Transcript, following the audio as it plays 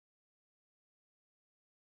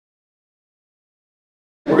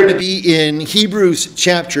We're going to be in Hebrews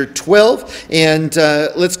chapter 12, and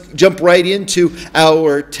let's jump right into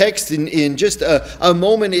our text in just a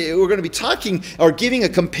moment. We're going to be talking, or giving a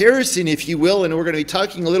comparison, if you will, and we're going to be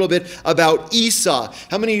talking a little bit about Esau.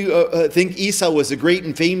 How many think Esau was a great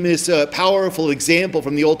and famous, powerful example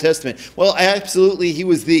from the Old Testament? Well, absolutely, he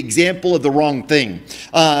was the example of the wrong thing.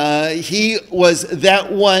 He was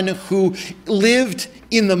that one who lived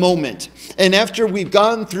in the moment. And after we've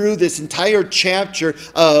gone through this entire chapter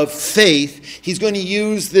of faith, he's going to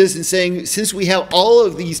use this and saying, since we have all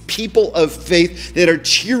of these people of faith that are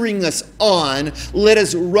cheering us on, let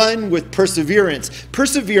us run with perseverance.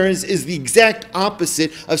 Perseverance is the exact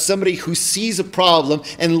opposite of somebody who sees a problem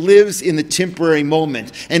and lives in the temporary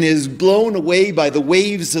moment and is blown away by the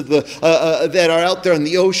waves of the that are out there on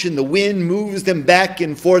the ocean. The wind moves them back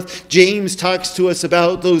and forth. James talks to us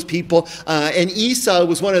about those people. And Esau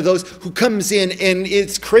was one of those who comes in, and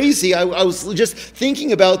it's crazy. I was just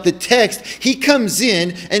thinking about the text. He comes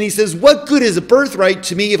in and he says, what good is a birthright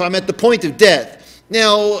to me if I'm at the point of death?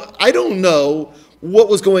 Now, I don't know what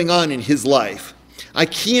was going on in his life. I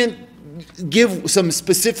can't give some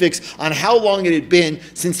specifics on how long it had been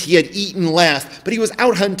since he had eaten last, but he was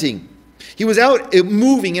out hunting. He was out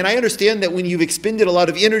moving, and I understand that when you've expended a lot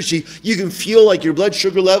of energy, you can feel like your blood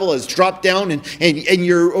sugar level has dropped down and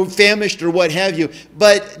you're famished or what have you.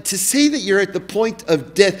 But to say that you're at the point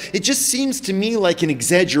of death, it just seems to me like an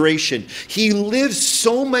exaggeration. He lives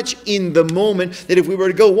so much in the moment that if we were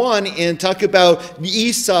to go on and talk about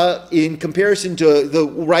Esau in comparison to the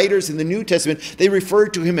writers in the New Testament, they refer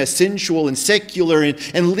to him as sensual and secular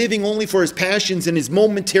and living only for his passions and his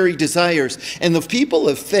momentary desires. And the people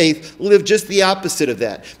of faith live just the opposite of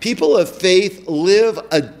that. People of faith live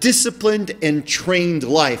a disciplined and trained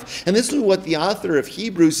life. And this is what the author of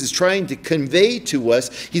Hebrews is trying to convey to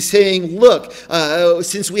us. He's saying, look,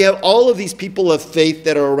 since we have all of these people of faith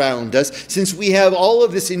that are around us, since we have all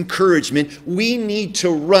of this encouragement, we need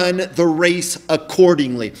to run the race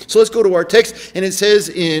accordingly. So let's go to our text, and it says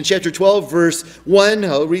in chapter 12, verse 1,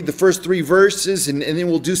 I'll read the first three verses, and then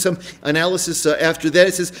we'll do some analysis after that.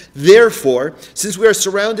 It says, therefore, since we are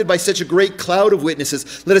surrounded by such a great cloud of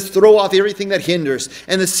witnesses, let us throw off everything that hinders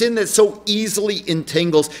and the sin that so easily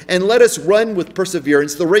entangles, and let us run with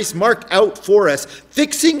perseverance the race marked out for us,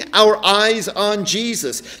 fixing our eyes on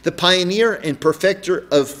Jesus, the pioneer and perfecter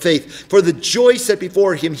of faith. For the joy set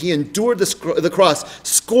before him, he endured the cross,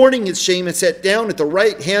 scorning its shame, and sat down at the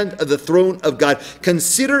right hand of the throne of God.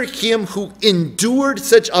 Consider him who endured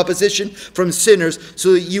such opposition from sinners,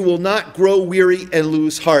 so that you will not grow weary and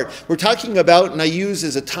lose heart. We're talking about, and I use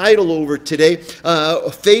as a title over today,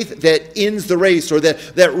 faith that ends the race, or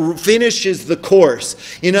that finishes the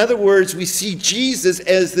course. In other words, we see Jesus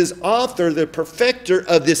as this author, the perfecter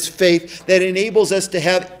of this faith that enables us to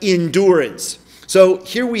have endurance. So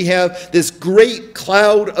here we have this great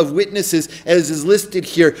cloud of witnesses, as is listed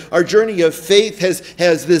here. Our journey of faith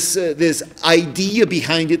has this idea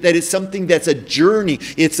behind it that it's something that's a journey.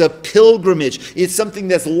 It's a pilgrimage. It's something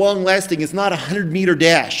that's long-lasting. It's not a 100-meter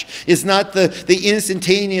dash. It's not the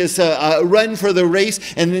instantaneous run for the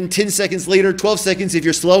race, and then 10 seconds later, 12 seconds if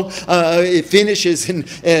you're slow, it finishes,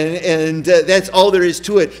 and that's all there is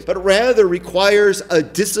to it. But rather requires a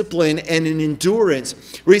discipline and an endurance.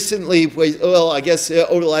 Recently, I guess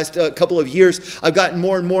over the last couple of years, I've gotten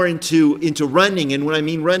more and more into running. And when I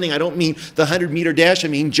mean running, I don't mean the 100-meter dash. I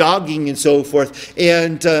mean jogging and so forth.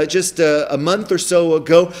 And just a month or so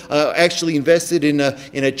ago, actually invested in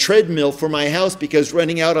a treadmill for my house, because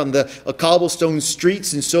running out on the cobblestone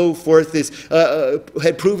streets and so forth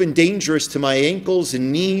had proven dangerous to my ankles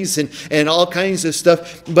and knees and all kinds of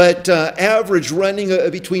stuff. But average running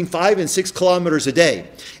between 5 and 6 kilometers a day.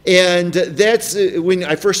 And that's when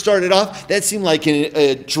I first started off, that seemed like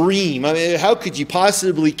a dream. I mean, how could you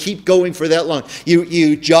possibly keep going for that long?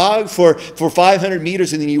 You jog for 500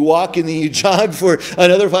 meters, and then you walk, and then you jog for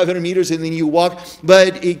another 500 meters, and then you walk.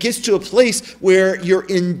 But it gets to a place where your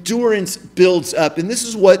endurance builds up. And this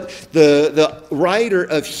is what the writer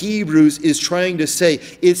of Hebrews is trying to say.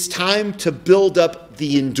 It's time to build up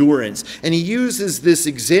the endurance. And he uses this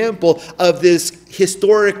example of this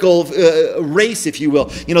historical race, if you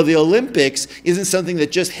will. You know, the Olympics isn't something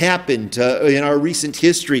that just happened in our recent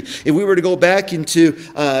history. If we were to go back into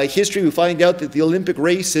history, we find out that the Olympic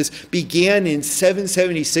races began in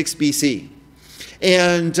 776 BC.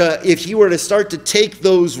 And if he were to start to take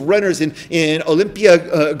those runners in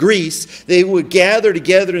Olympia, Greece, they would gather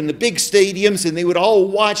together in the big stadiums and they would all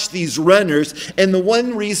watch these runners. And the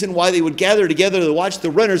one reason why they would gather together to watch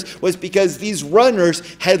the runners was because these runners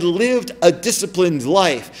had lived a disciplined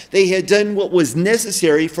life. They had done what was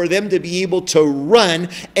necessary for them to be able to run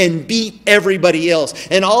and beat everybody else.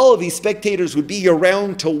 And all of these spectators would be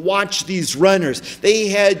around to watch these runners. They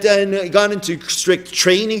had gone into strict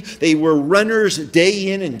training. They were runners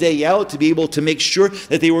day in and day out to be able to make sure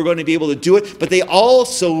that they were going to be able to do it. But they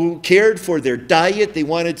also cared for their diet. They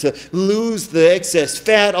wanted to lose the excess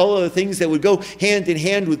fat, all of the things that would go hand in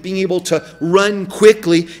hand with being able to run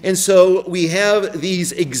quickly. And so we have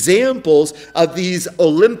these examples of these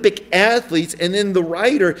Olympic athletes. And then the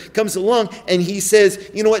writer comes along and he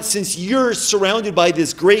says, you know what, since you're surrounded by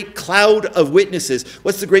this great cloud of witnesses,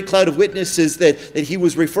 what's the great cloud of witnesses that he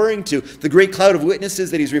was referring to? The great cloud of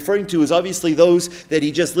witnesses that he's referring to is obviously those that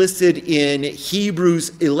he just listed in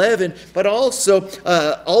Hebrews 11, but also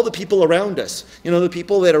all the people around us. You know, the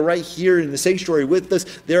people that are right here in the sanctuary with us,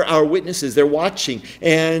 they're our witnesses. They're watching.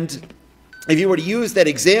 And if you were to use that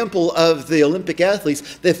example of the Olympic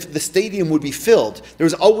athletes, the stadium would be filled. There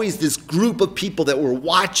was always this group of people that were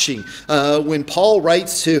watching. When Paul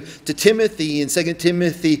writes to Timothy in 2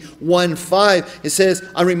 Timothy 1:5, it says,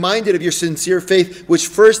 I'm reminded of your sincere faith, which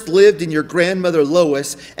first lived in your grandmother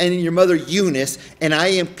Lois and in your mother Eunice, and I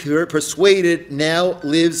am persuaded now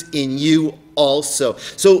lives in you also.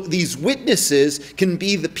 So these witnesses can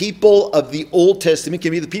be the people of the Old Testament,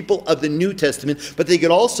 can be the people of the New Testament, but they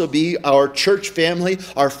could also be our church family,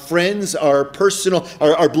 our friends, our personal,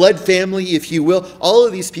 our blood family, if you will. All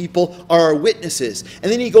of these people are our witnesses.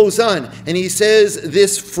 And then he goes on and he says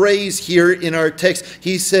this phrase here in our text.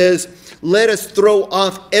 He says, let us throw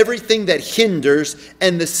off everything that hinders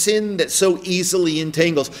and the sin that so easily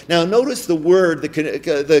entangles. Now notice the word,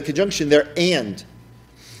 the conjunction there, and.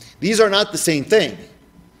 These are not the same thing.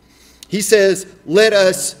 He says, let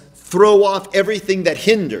us throw off everything that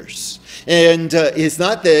hinders. And it's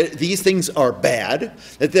not that these things are bad,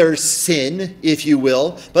 that they're sin, if you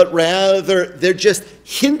will, but rather they're just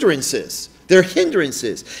hindrances. They're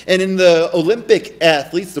hindrances. And in the Olympic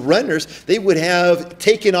athletes, the runners, they would have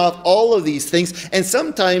taken off all of these things. And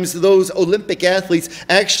sometimes those Olympic athletes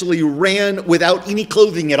actually ran without any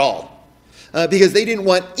clothing at all. Because they didn't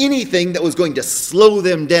want anything that was going to slow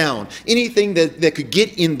them down, anything that could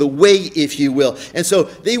get in the way, if you will. And so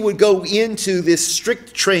they would go into this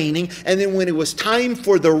strict training, and then when it was time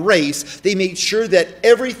for the race, they made sure that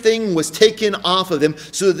everything was taken off of them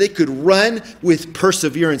so that they could run with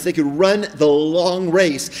perseverance. They could run the long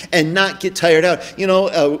race and not get tired out. You know,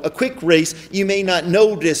 a quick race, you may not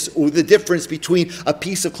notice the difference between a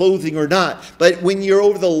piece of clothing or not. But when you're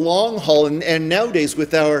over the long haul, and nowadays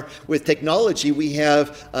with technology, we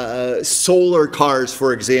have solar cars,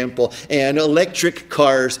 for example, and electric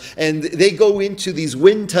cars, and they go into these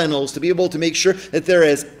wind tunnels to be able to make sure that they're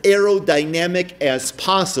as aerodynamic as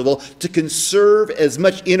possible to conserve as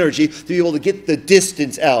much energy to be able to get the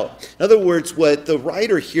distance out. In other words, what the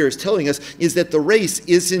writer here is telling us is that the race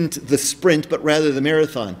isn't the sprint, but rather the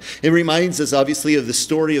marathon. It reminds us, obviously, of the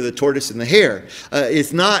story of the tortoise and the hare.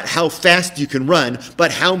 It's not how fast you can run,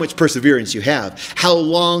 but how much perseverance you have, how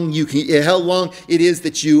long it is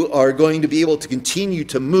that you are going to be able to continue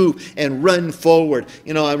to move and run forward.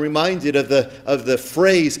 You know, I'm reminded of the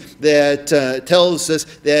phrase that tells us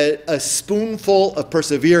that a spoonful of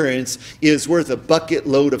perseverance is worth a bucket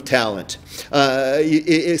load of talent.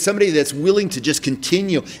 Somebody that's willing to just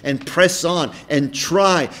continue and press on and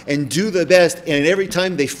try and do the best, and every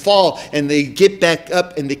time they fall and they get back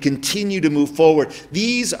up and they continue to move forward.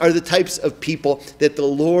 These are the types of people that the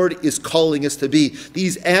Lord is calling us to be.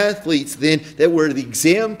 These athletes then that were the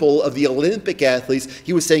example of the Olympic athletes,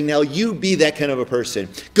 he was saying, now you be that kind of a person.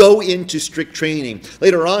 Go into strict training.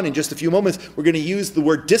 Later on, in just a few moments, we're going to use the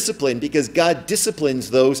word discipline because God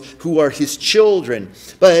disciplines those who are his children.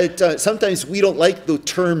 But sometimes we don't like the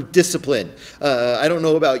term discipline. I don't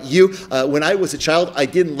know about you. When I was a child, I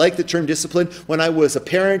didn't like the term discipline. When I was a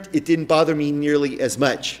parent, it didn't bother me nearly as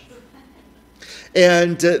much.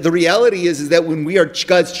 And the reality is that when we are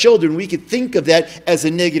God's children, we could think of that as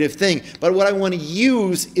a negative thing. But what I want to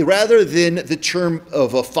use, rather than the term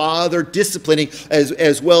of a father disciplining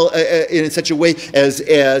as well in such a way as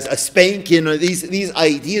a spanking, or these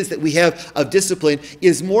ideas that we have of discipline,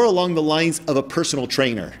 is more along the lines of a personal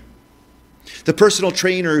trainer. The personal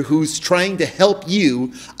trainer who's trying to help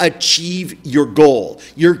you achieve your goal.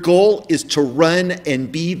 Your goal is to run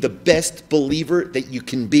and be the best believer that you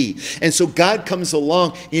can be. And so God comes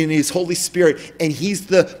along in his Holy Spirit, and he's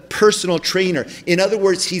the personal trainer. In other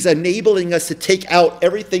words, he's enabling us to take out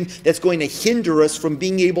everything that's going to hinder us from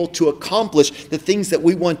being able to accomplish the things that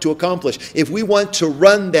we want to accomplish. If we want to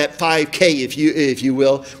run that 5K, if you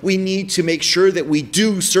will, we need to make sure that we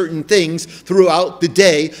do certain things throughout the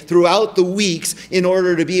day, throughout the weeks, in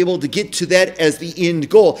order to be able to get to that as the end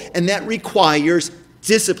goal. And that requires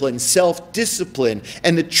discipline, self-discipline.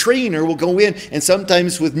 And the trainer will go in, and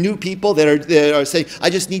sometimes with new people that are saying, I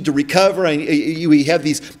just need to recover. We have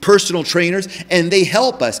these personal trainers, and they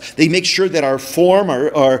help us. They make sure that our form,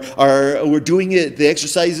 we're doing it, the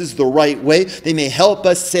exercises the right way. They may help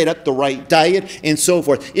us set up the right diet and so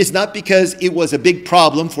forth. It's not because it was a big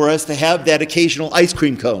problem for us to have that occasional ice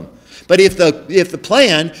cream cone. But if the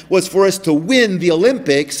plan was for us to win the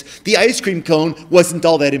Olympics, the ice cream cone wasn't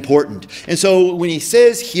all that important. And so when he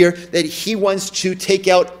says here that he wants to take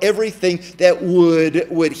out everything that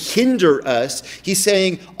would hinder us, he's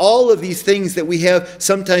saying all of these things that we have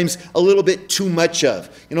sometimes a little bit too much of.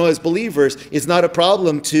 You know, as believers, it's not a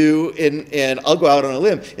problem to, and I'll go out on a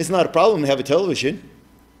limb, it's not a problem to have a television,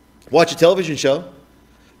 watch a television show.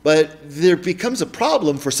 But there becomes a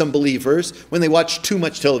problem for some believers when they watch too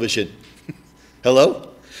much television.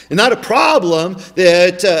 Hello? And not a problem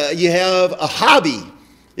that you have a hobby.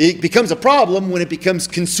 It becomes a problem when it becomes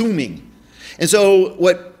consuming. And so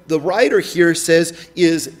what the writer here says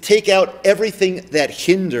is take out everything that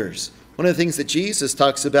hinders. One of the things that Jesus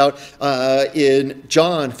talks about in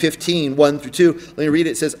John 15, 1 through 2, let me read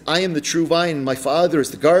it. It says, I am the true vine, and my Father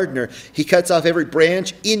is the gardener. He cuts off every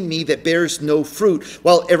branch in me that bears no fruit,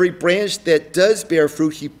 while every branch that does bear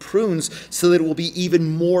fruit, he prunes so that it will be even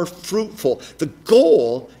more fruitful. The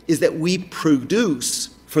goal is that we produce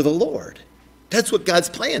for the Lord. That's what God's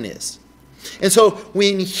plan is. And so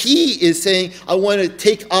when he is saying, I want to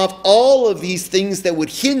take off all of these things that would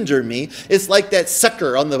hinder me, it's like that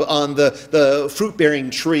sucker on the fruit-bearing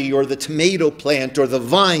tree or the tomato plant or the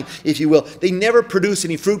vine, if you will. They never produce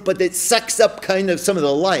any fruit, but it sucks up kind of some of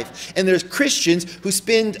the life. And there's Christians who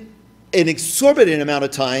spend an exorbitant amount of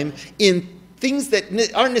time in things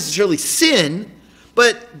that aren't necessarily sin,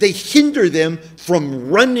 but they hinder them from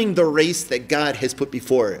running the race that God has put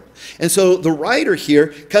before him. And so the writer here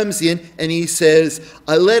comes in and he says,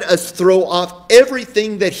 let us throw off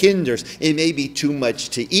everything that hinders. It may be too much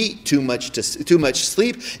to eat, too much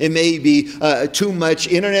sleep. It may be too much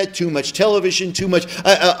internet, too much television, too much.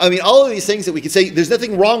 All of these things that we can say, there's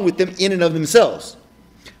nothing wrong with them in and of themselves.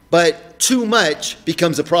 But too much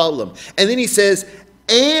becomes a problem. And then he says,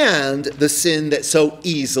 and the sin that so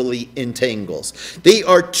easily entangles. They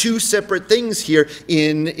are two separate things here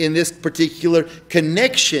in this particular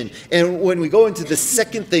connection. And when we go into the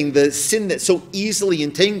second thing, the sin that so easily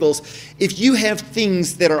entangles, if you have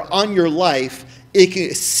things that are on your life,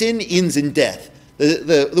 sin ends in death.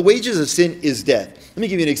 The wages of sin is death. Let me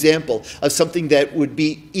give you an example of something that would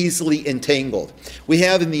be easily entangled. We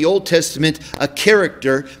have in the Old Testament a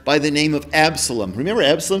character by the name of Absalom. Remember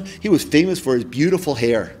Absalom? He was famous for his beautiful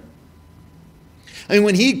hair. I mean,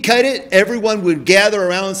 when he cut it, everyone would gather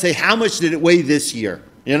around and say, how much did it weigh this year?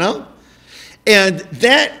 You know? And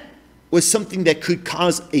that was something that could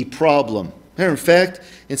cause a problem. Matter of fact,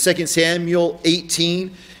 in 2 Samuel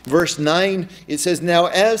 18, verse 9, it says, Now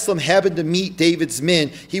Absalom happened to meet David's men.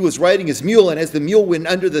 He was riding his mule, and as the mule went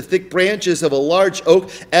under the thick branches of a large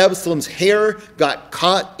oak, Absalom's hair got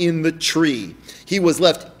caught in the tree. He was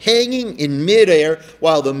left hanging in midair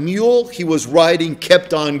while the mule he was riding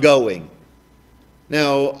kept on going.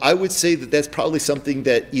 Now, I would say that that's probably something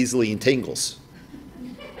that easily entangles.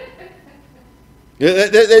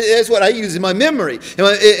 That's what I use in my memory,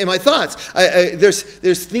 in my thoughts.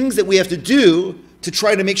 There's things that we have to do to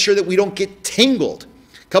try to make sure that we don't get tangled.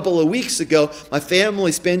 A couple of weeks ago, my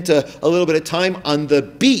family spent a little bit of time on the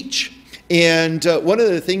beach. And one of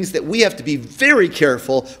the things that we have to be very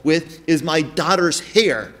careful with is my daughter's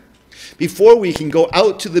hair. Before we can go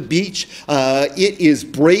out to the beach, it is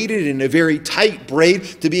braided in a very tight braid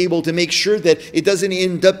to be able to make sure that it doesn't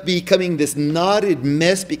end up becoming this knotted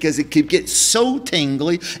mess, because it could get so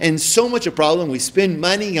tangly and so much a problem. We spend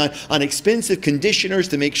money on expensive conditioners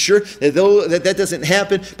to make sure that that doesn't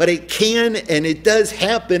happen, but it can and it does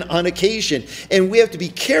happen on occasion. And we have to be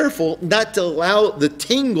careful not to allow the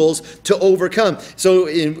tangles to overcome. So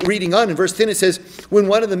in reading on in verse 10, it says, when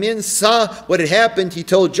one of the men saw what had happened, he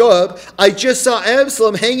told Joab, I just saw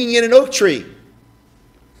Absalom hanging in an oak tree.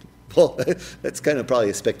 Well, that's kind of probably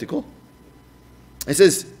a spectacle. It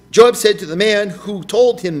says, Joab said to the man who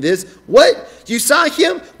told him this, "What? You saw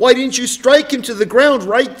him? Why didn't you strike him to the ground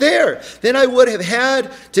right there? Then I would have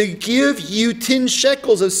had to give you 10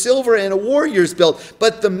 shekels of silver and a warrior's belt."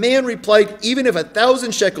 But the man replied, "Even if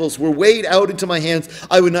 1,000 shekels were weighed out into my hands,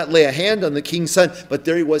 I would not lay a hand on the king's son." But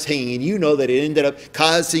there he was hanging. And you know that it ended up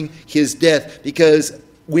causing his death, because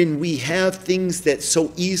when we have things that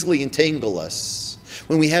so easily entangle us,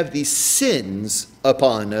 when we have these sins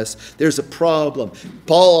upon us, there's a problem.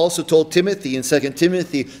 Paul also told Timothy in 2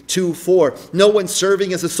 Timothy 2:4, "No one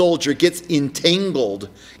serving as a soldier gets entangled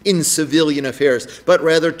in civilian affairs, but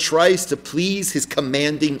rather tries to please his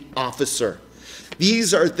commanding officer."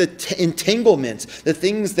 These are the entanglements, the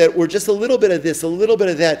things that were just a little bit of this, a little bit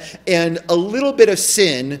of that, and a little bit of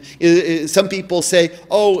sin. Some people say,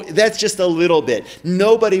 "Oh, that's just a little bit."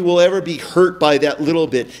 Nobody will ever be hurt by that little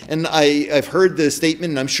bit. And I've heard the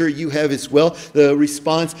statement, and I'm sure you have as well, the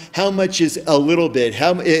response, "How much is a little bit?"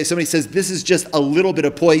 Somebody says, "This is just a little bit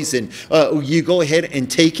of poison. You go ahead and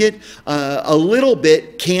take it." A little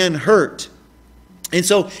bit can hurt. And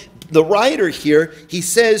so the writer here, he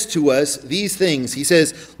says to us these things. He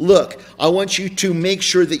says, look, I want you to make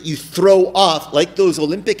sure that you throw off, like those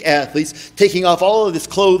Olympic athletes, taking off all of this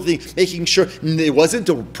clothing, making sure it wasn't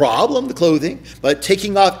a problem, the clothing, but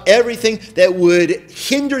taking off everything that would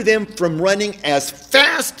hinder them from running as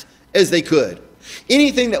fast as they could.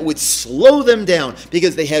 Anything that would slow them down,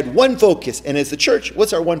 because they had one focus. And as the church,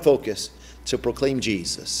 what's our one focus? To proclaim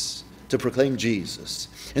Jesus. To proclaim Jesus.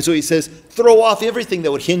 And so he says, throw off everything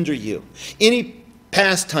that would hinder you. Any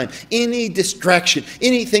pastime, any distraction,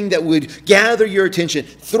 anything that would gather your attention.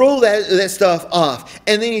 Throw that stuff off.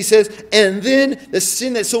 And then he says, and then the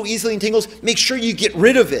sin that so easily entangles, make sure you get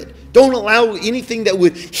rid of it. Don't allow anything that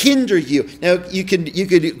would hinder you. Now, you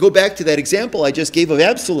could go back to that example I just gave of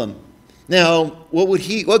Absalom. Now,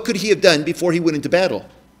 what could he have done before he went into battle?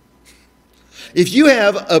 If you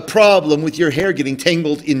have a problem with your hair getting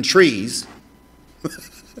tangled in trees,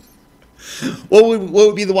 what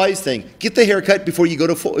would be the wise thing? Get the haircut before you go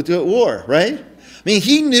to war, right? I mean,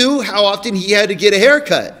 he knew how often he had to get a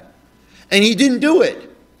haircut, and he didn't do it.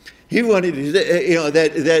 He wanted,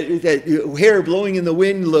 that hair blowing in the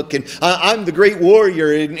wind look, and I'm the great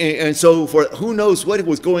warrior, and so forth. Who knows what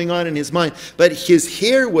was going on in his mind? But his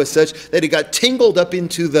hair was such that it got tangled up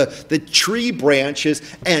into the tree branches,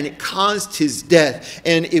 and it caused his death.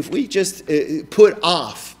 And if we just put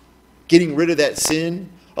off getting rid of that sin,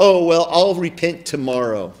 oh, well, I'll repent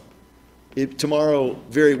tomorrow. Tomorrow,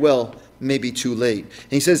 very well, may be too late.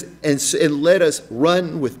 And he says, and let us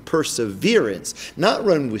run with perseverance, not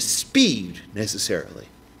run with speed necessarily.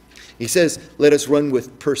 He says, let us run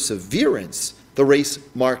with perseverance the race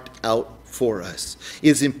marked out for us.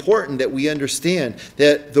 It's important that we understand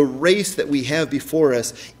that the race that we have before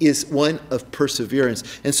us is one of perseverance.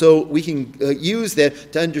 And so we can use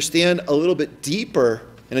that to understand a little bit deeper,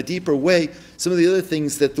 in a deeper way, some of the other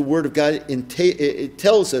things that the Word of God it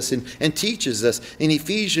tells us and teaches us. In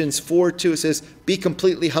Ephesians 4:2, it says, be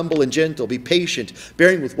completely humble and gentle, be patient,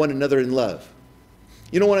 bearing with one another in love.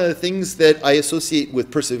 You know, one of the things that I associate with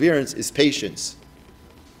perseverance is patience.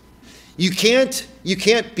 You can't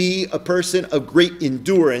be a person of great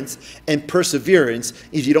endurance and perseverance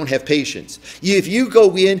if you don't have patience. If you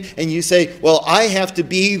go in and you say, well, I have to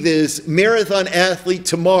be this marathon athlete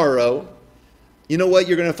tomorrow, you know what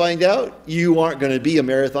you're going to find out? You aren't going to be a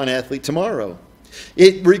marathon athlete tomorrow.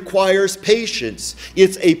 It requires patience.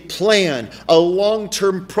 It's a plan, a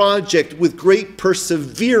long-term project with great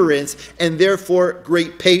perseverance and therefore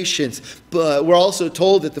great patience. But we're also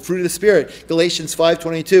told that the fruit of the Spirit, Galatians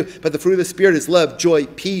 5:22, but the fruit of the Spirit is love, joy,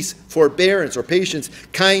 peace, forbearance or patience,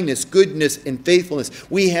 kindness, goodness, and faithfulness.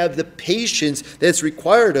 We have the patience that's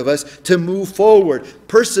required of us to move forward.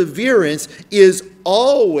 Perseverance is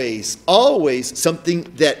always something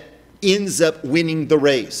that ends up winning the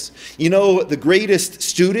race. You know, the greatest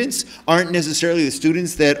students aren't necessarily the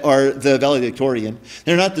students that are the valedictorian.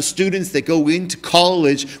 They're not the students that go into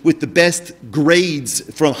college with the best grades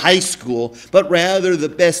from high school, but rather the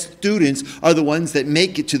best students are the ones that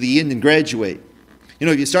make it to the end and graduate. You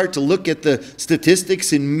know, if you start to look at the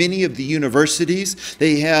statistics in many of the universities,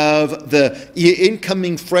 they have the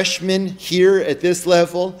incoming freshmen here at this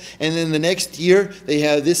level, and then the next year they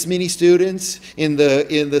have this many students in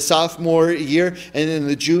the sophomore year, and then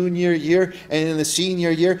the junior year, and then the senior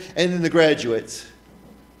year, and then the graduates.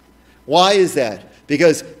 Why is that?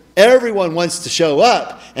 Because Everyone wants to show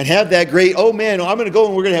up and have that great, oh man, I'm going to go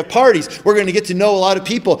and we're going to have parties. We're going to get to know a lot of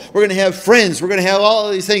people. We're going to have friends. We're going to have all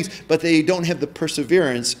of these things. But they don't have the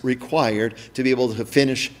perseverance required to be able to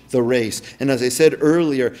finish the race. And as I said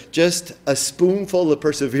earlier, just a spoonful of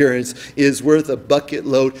perseverance is worth a bucket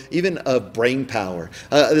load, even of brain power.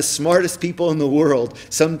 The smartest people in the world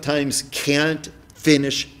sometimes can't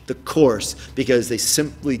finish the course because they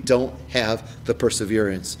simply don't have the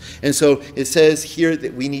perseverance. And so it says here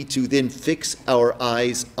that we need to then fix our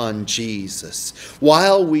eyes on Jesus.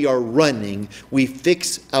 While we are running, we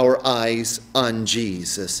fix our eyes on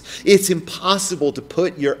Jesus. It's impossible to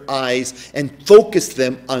put your eyes and focus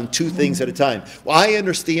them on two things at a time. Well, I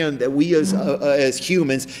understand that we as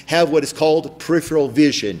humans have what is called peripheral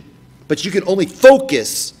vision, but you can only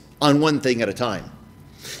focus on one thing at a time.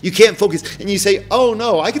 You can't focus, and you say, oh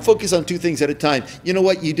no, I can focus on two things at a time. You know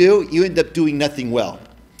what you do? You end up doing nothing well.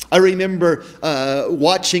 I remember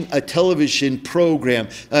watching a television program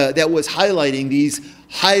that was highlighting these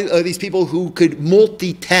people who could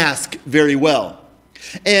multitask very well.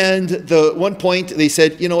 And the one point they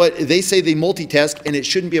said, you know what, they say they multitask and it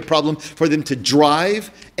shouldn't be a problem for them to drive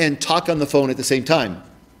and talk on the phone at the same time.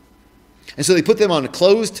 And so they put them on a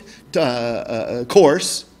closed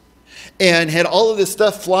course and had all of this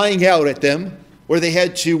stuff flying out at them where they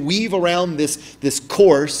had to weave around this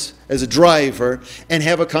course as a driver and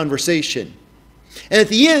have a conversation. And at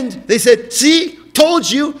the end, they said, see, told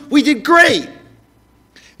you, we did great.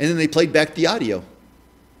 And then they played back the audio.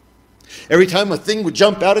 Every time a thing would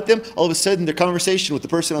jump out at them, all of a sudden their conversation with the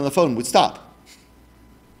person on the phone would stop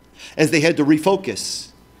as they had to refocus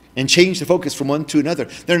and change the focus from one to another.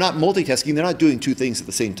 They're not multitasking. They're not doing two things at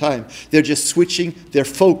the same time. They're just switching their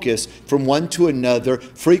focus from one to another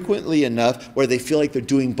frequently enough where they feel like they're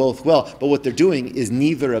doing both well. But what they're doing is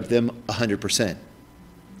neither of them 100%.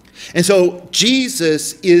 And so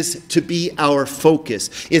Jesus is to be our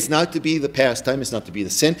focus. It's not to be the pastime. It's not to be the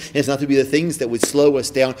sin. It's not to be the things that would slow us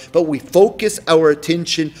down. But we focus our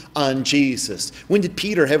attention on Jesus. When did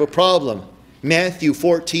Peter have a problem? Matthew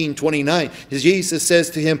 14:29. Jesus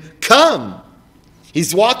says to him, come.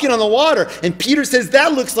 He's walking on the water. And Peter says,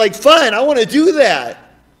 that looks like fun. I want to do that.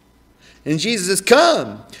 And Jesus says,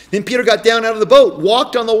 come. Then Peter got down out of the boat,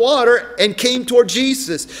 walked on the water, and came toward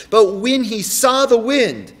Jesus. But when he saw the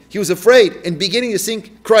wind, he was afraid, and beginning to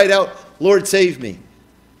sink, cried out, Lord, save me.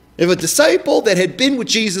 If a disciple that had been with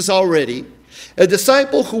Jesus already, a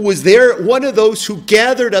disciple who was there, one of those who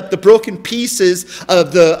gathered up the broken pieces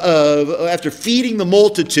after feeding the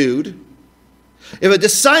multitude, if a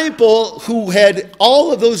disciple who had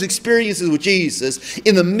all of those experiences with Jesus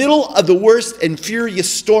in the middle of the worst and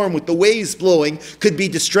furious storm with the waves blowing could be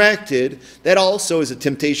distracted, that also is a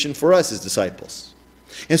temptation for us as disciples.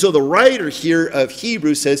 And so the writer here of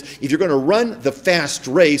Hebrews says, if you're going to run the fast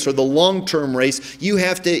race or the long-term race, you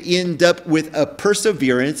have to end up with a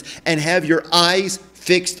perseverance and have your eyes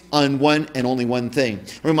fixed on one and only one thing.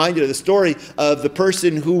 I'm reminded of the story of the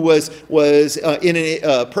person who was in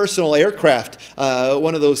a personal aircraft,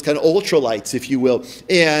 one of those kind of ultralights, if you will,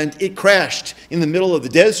 and it crashed in the middle of the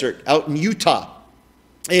desert out in Utah.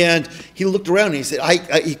 And he looked around and he said,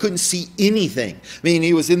 he couldn't see anything. I mean,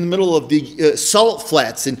 he was in the middle of the salt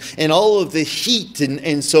flats and all of the heat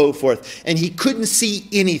and so forth. And he couldn't see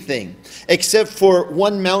anything except for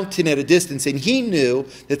one mountain at a distance. And he knew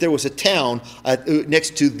that there was a town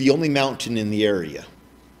next to the only mountain in the area.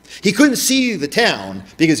 He couldn't see the town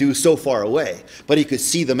because he was so far away, but he could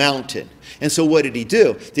see the mountain. And so what did he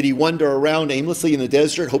do? Did he wander around aimlessly in the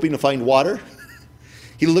desert hoping to find water?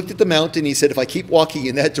 He looked at the mountain. He said, if I keep walking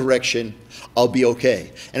in that direction, I'll be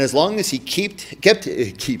okay. And as long as he kept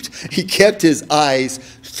his eyes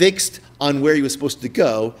fixed on where he was supposed to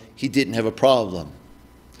go, he didn't have a problem.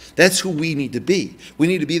 That's who we need to be. We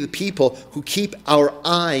need to be the people who keep our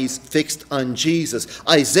eyes fixed on Jesus.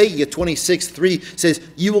 Isaiah 26:3 says,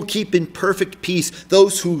 you will keep in perfect peace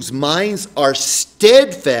those whose minds are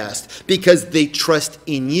steadfast because they trust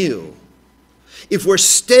in you. If we're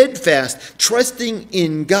steadfast, trusting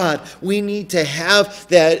in God, we need to have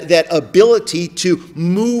that ability to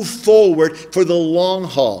move forward for the long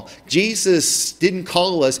haul. Jesus didn't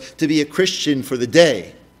call us to be a Christian for the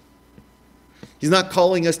day. He's not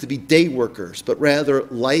calling us to be day workers, but rather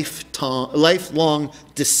lifelong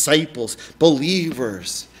disciples,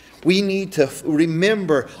 believers. We need to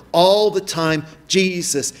remember all the time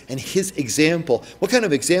Jesus and his example. What kind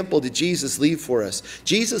of example did Jesus leave for us?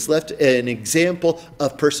 Jesus left an example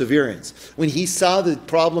of perseverance. When he saw the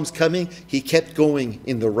problems coming, he kept going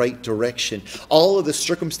in the right direction. All of the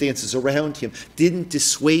circumstances around him didn't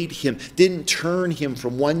dissuade him, didn't turn him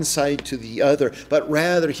from one side to the other, but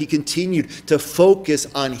rather he continued to focus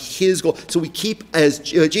on his goal. So we keep as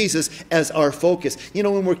Jesus as our focus. You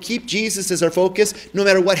know, when we keep Jesus as our focus, no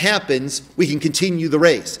matter what happens, we can continue the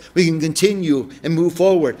race. We can continue and move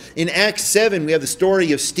forward. In Acts 7, we have the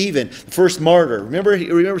story of Stephen, the first martyr.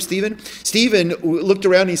 Remember Stephen? Stephen looked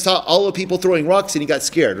around and he saw all the people throwing rocks and he got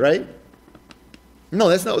scared, right? No,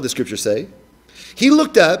 that's not what the scriptures say. He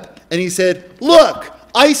looked up and he said, "Look,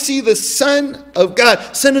 I see the Son of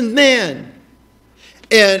God, Son of Man."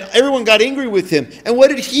 And everyone got angry with him. And what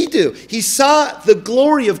did he do? He saw the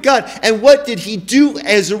glory of God. And what did he do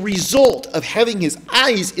as a result of having his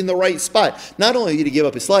eyes in the right spot? Not only did he give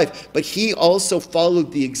up his life, but he also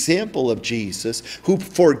followed the example of Jesus, who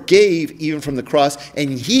forgave even from the cross.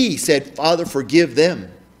 And he said, "Father, forgive them."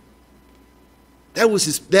 That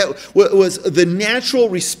was the natural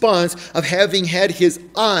response of having had his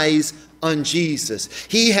eyes on Jesus.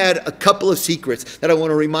 He had a couple of secrets that I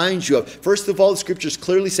want to remind you of. First of all, the scriptures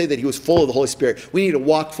clearly say that he was full of the Holy Spirit. We need to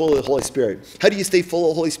walk full of the Holy Spirit. How do you stay full of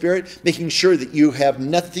the Holy Spirit? Making sure that you have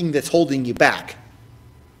nothing that's holding you back.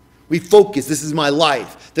 We focus. This is my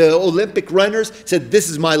life. The Olympic runners said, "This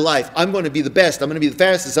is my life. I'm going to be the best. I'm going to be the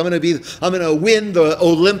fastest. I'm going to win the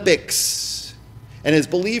Olympics." And as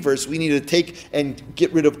believers, we need to take and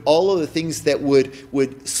get rid of all of the things that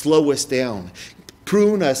would slow us down.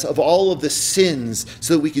 Prune us of all of the sins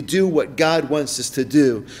so that we could do what God wants us to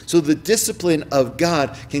do. So the discipline of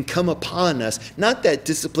God can come upon us. Not that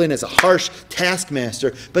discipline as a harsh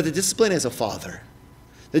taskmaster, but the discipline as a father.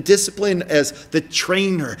 The discipline as the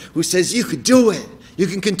trainer who says, "You could do it. You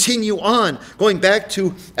can continue on." Going back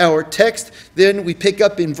to our text, then we pick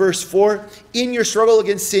up in verse 4. "In your struggle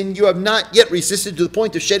against sin, you have not yet resisted to the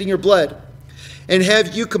point of shedding your blood. And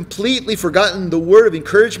have you completely forgotten the word of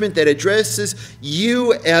encouragement that addresses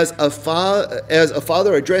you as a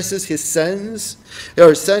father addresses his sons?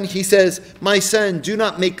 Or son, he says, 'My son, do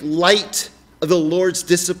not make light of the Lord's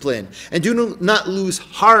discipline, and do not lose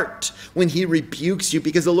heart when he rebukes you,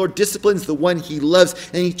 because the Lord disciplines the one he loves,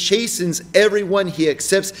 and he chastens everyone he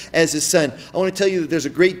accepts as his son.'" I want to tell you that there's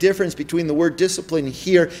a great difference between the word discipline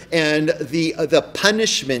here and the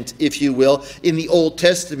punishment, if you will, in the Old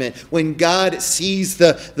Testament. When God sees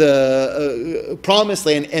the promised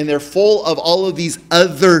land and they're full of all of these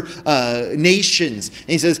other nations, and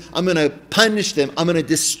he says, "I'm going to punish them. I'm going to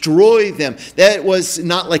destroy them." That was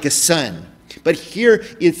not like a son. But here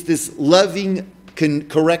it's this loving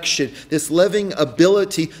correction, this loving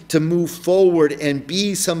ability to move forward and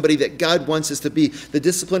be somebody that God wants us to be. The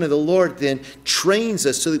discipline of the Lord then trains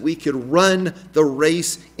us so that we can run the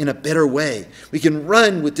race in a better way. We can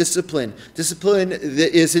run with discipline. Discipline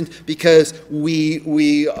that isn't because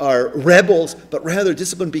we are rebels, but rather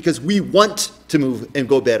discipline because we want to move and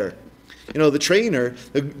go better. You know, the trainer,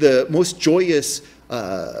 the most joyous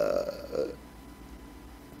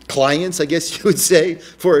clients, I guess you would say,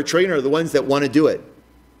 for a trainer are the ones that want to do it.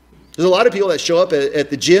 There's a lot of people that show up at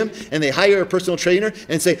the gym and they hire a personal trainer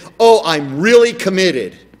and say, "Oh, I'm really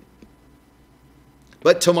committed."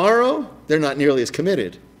 But tomorrow, they're not nearly as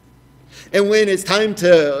committed. And when it's time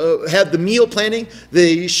to have the meal planning,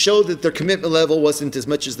 they show that their commitment level wasn't as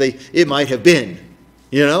much as it might have been.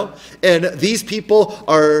 You know? And these people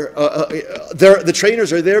are, the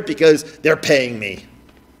trainers are there because they're paying me.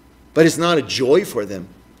 But it's not a joy for them.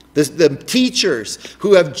 The teachers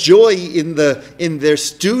who have joy in their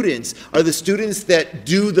students are the students that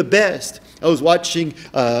do the best. I was watching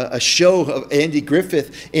a show of Andy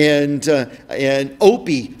Griffith, and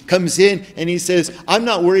Opie comes in and he says, "I'm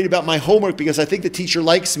not worried about my homework because I think the teacher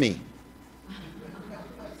likes me."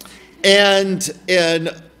 And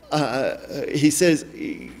he says,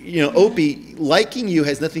 "You know, Opie, liking you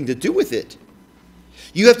has nothing to do with it.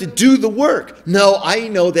 You have to do the work." "No, I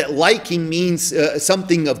know that liking means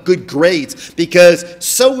something of good grades because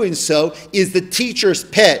so-and-so is the teacher's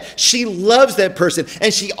pet. She loves that person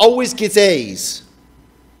and she always gets A's."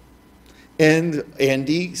 And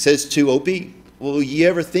Andy says to Opie, "Well, you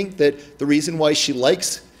ever think that the reason why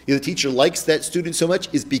the teacher likes that student so much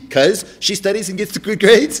is because she studies and gets the good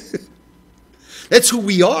grades?" That's who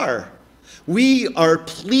we are. We are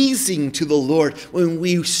pleasing to the Lord when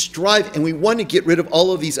we strive and we want to get rid of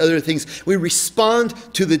all of these other things. We respond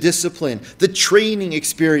to the discipline, the training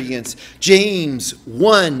experience. James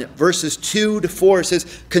 1 verses 2 to 4 says,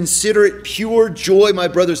 "Consider it pure joy, my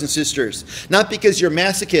brothers and sisters, not because you're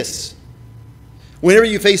masochists. Whenever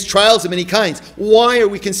you face trials of many kinds." Why are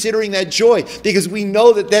we considering that joy? Because we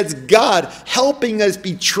know that that's God helping us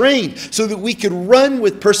be trained so that we could run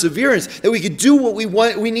with perseverance, that we could do what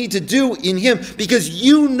we need to do in Him, because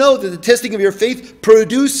you know that the testing of your faith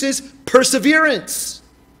produces perseverance.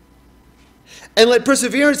 And let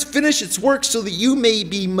perseverance finish its work so that you may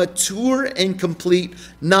be mature and complete,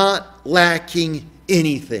 not lacking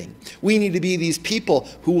anything. We need to be these people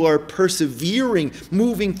who are persevering,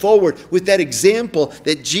 moving forward with that example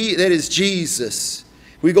that is Jesus.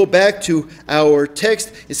 We go back to our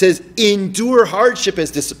text. It says, endure hardship as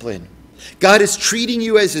discipline. God is treating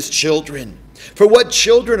you as His children. For what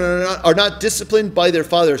children are not disciplined by their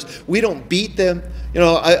fathers? We don't beat them.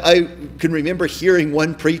 I can remember hearing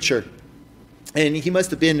one preacher, and he must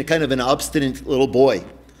have been kind of an obstinate little boy,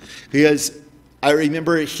 because I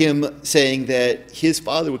remember him saying that his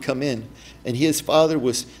father would come in, and his father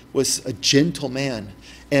was a gentle man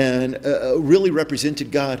and really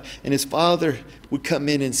represented God. And his father would come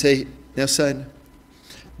in and say, "Now, son,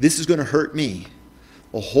 this is going to hurt me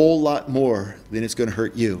a whole lot more than it's going to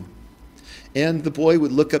hurt you." And the boy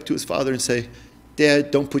would look up to his father and say, "Dad,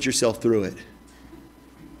 don't put yourself through it."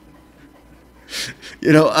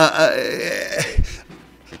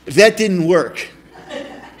 That didn't work.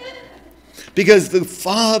 Because the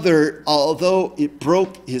father, although it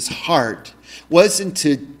broke his heart, wasn't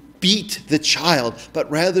to beat the child,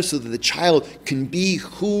 but rather so that the child can be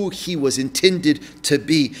who he was intended to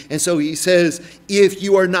be. And so he says, if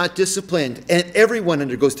you are not disciplined, and everyone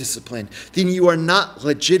undergoes discipline, then you are not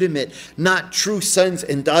legitimate, not true sons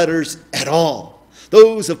and daughters at all.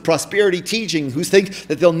 Those of prosperity teaching who think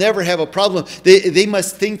that they'll never have a problem, they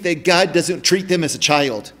must think that God doesn't treat them as a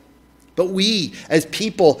child. But we, as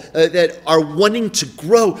people that are wanting to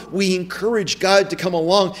grow, we encourage God to come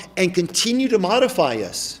along and continue to modify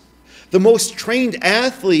us. The most trained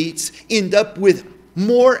athletes end up with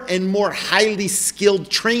more and more highly skilled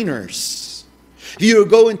trainers. If you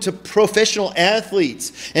go into professional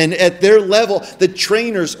athletes, and at their level, the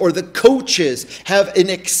trainers or the coaches have an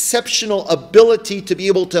exceptional ability to be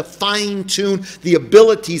able to fine-tune the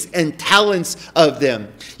abilities and talents of them.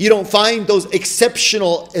 You don't find those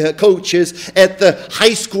exceptional coaches at the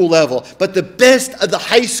high school level, but the best of the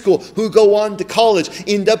high school who go on to college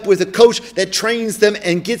end up with a coach that trains them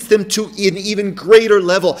and gets them to an even greater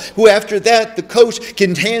level, who after that the coach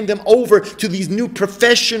can hand them over to these new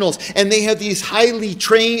professionals, and they have these highly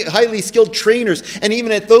skilled trainers. And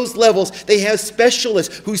even at those levels, they have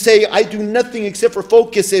specialists who say, "I do nothing except for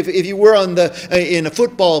focus." If you were in a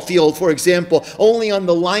football field, for example, only on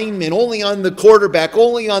the linemen, only on the quarterback,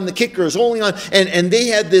 only on the kickers, and they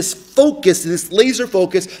have this focus, this laser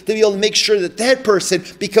focus, to be able to make sure that that person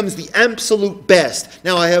becomes the absolute best.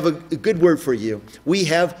 Now, I have a good word for you. We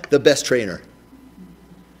have the best trainer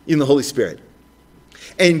in the Holy Spirit.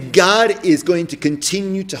 And God is going to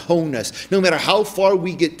continue to hone us. No matter how far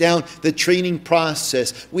we get down the training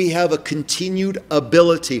process, we have a continued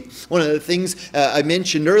ability. One of the things I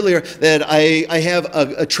mentioned earlier, that I have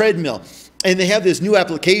a treadmill. And they have this new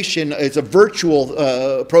application. It's a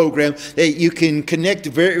virtual program that you can connect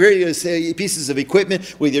various pieces of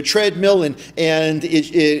equipment with your treadmill, and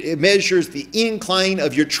it measures the incline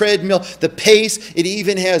of your treadmill, the pace. It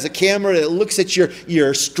even has a camera that looks at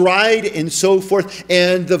your stride and so forth.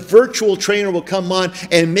 And the virtual trainer will come on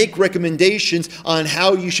and make recommendations on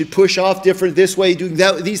how you should push off different this way, doing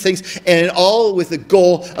these things, and all with the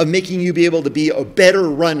goal of making you be able to be a better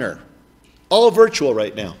runner. All virtual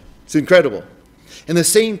right now. It's incredible. And the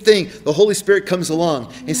same thing, the Holy Spirit comes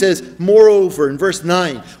along and says, moreover, in verse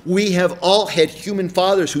 9, we have all had human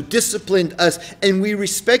fathers who disciplined us, and we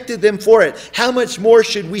respected them for it. How much more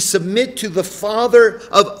should we submit to the Father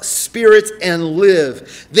of spirits and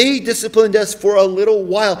live? They disciplined us for a little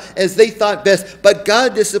while as they thought best, but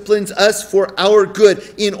God disciplines us for our good,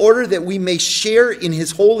 in order that we may share in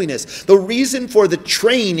His holiness. The reason for the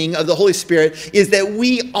training of the Holy Spirit is that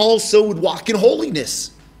we also would walk in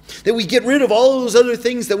holiness. That we get rid of all those other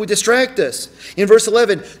things that would distract us. In verse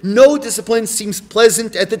 11, no discipline seems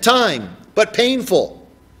pleasant at the time, but painful.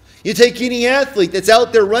 You take any athlete that's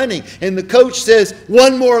out there running, and the coach says,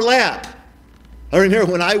 one more lap. I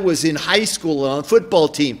remember when I was in high school on a football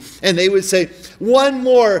team, and they would say, one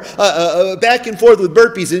more back and forth with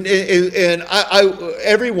burpees, and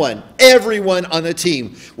everyone on the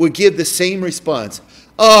team would give the same response.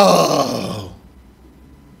 Oh.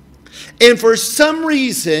 And for some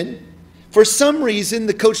reason,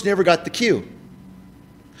 the coach never got the cue.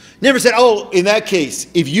 Never said, oh, in that case,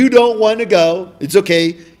 if you don't want to go, it's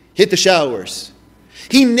okay, hit the showers.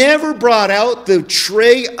 He never brought out the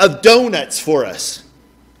tray of donuts for us.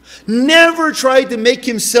 Never tried to make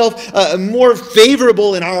himself more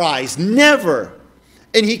favorable in our eyes. Never.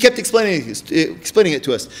 And he kept explaining it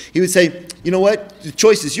to us. He would say, you know what? The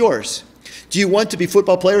choice is yours. Do you want to be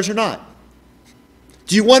football players or not?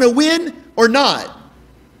 Do you want to win or not?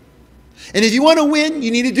 And if you want to win,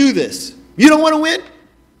 you need to do this. You don't want to win?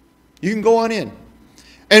 You can go on in.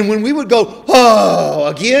 And when we would go, oh,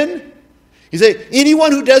 again? He'd say,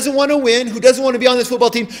 anyone who doesn't want to win, who doesn't want to be on this football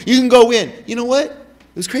team, you can go in. You know what?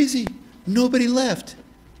 It was crazy. Nobody left.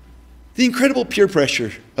 The incredible peer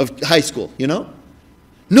pressure of high school, you know?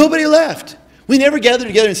 Nobody left. We never gathered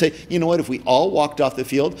together and say, you know what, if we all walked off the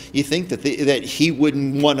field, you think that he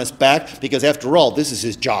wouldn't want us back? Because after all, this is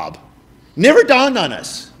his job. Never dawned on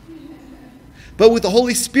us. But with the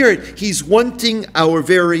Holy Spirit, he's wanting our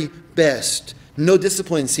very best. No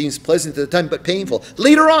discipline seems pleasant at the time, but painful.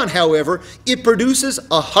 Later on, however, it produces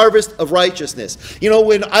a harvest of righteousness. You know,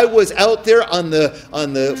 when I was out there on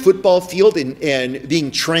the football field and being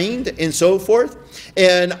trained and so forth,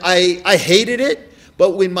 and I hated it,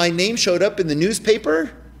 but when my name showed up in the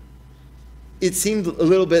newspaper, it seemed a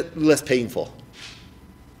little bit less painful.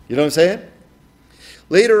 You know what I'm saying?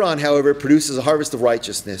 Later on, however, it produces a harvest of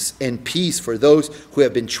righteousness and peace for those who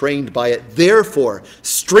have been trained by it. Therefore,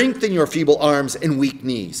 strengthen your feeble arms and weak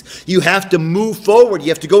knees. You have to move forward. You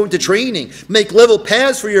have to go into training. Make level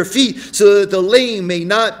paths for your feet so that the lame may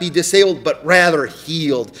not be disabled, but rather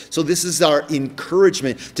healed. So this is our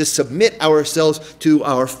encouragement to submit ourselves to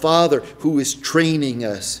our Father who is training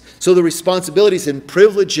us. So the responsibilities and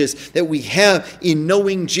privileges that we have in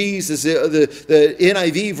knowing Jesus, the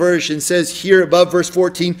NIV version says here above verse 14,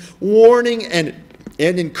 warning and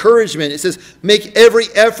encouragement. It says, make every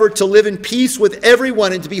effort to live in peace with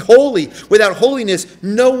everyone and to be holy. Without holiness,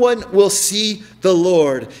 no one will see the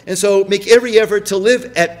Lord. And so make every effort to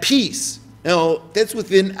live at peace. Now, that's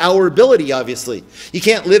within our ability, obviously. You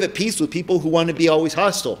can't live at peace with people who want to be always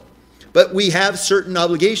hostile. But we have certain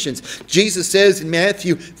obligations. Jesus says in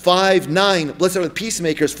Matthew 5:9, blessed are the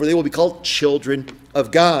peacemakers, for they will be called children of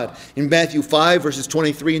God. In Matthew 5, verses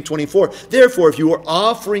 23 and 24, therefore, if you are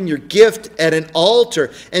offering your gift at an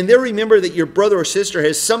altar, and there remember that your brother or sister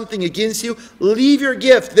has something against you, leave your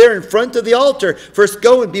gift there in front of the altar. First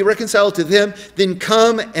go and be reconciled to them, then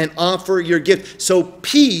come and offer your gift. So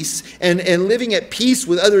peace and living at peace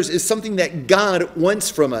with others is something that God wants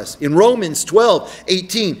from us. In Romans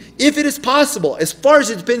 12:18, if it is possible, as far as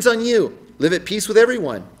it depends on you, live at peace with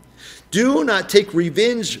everyone. Do not take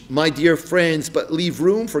revenge, my dear friends, but leave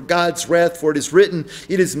room for God's wrath, for it is written,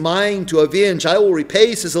 it is mine to avenge, I will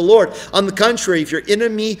repay, says the Lord. On the contrary, if your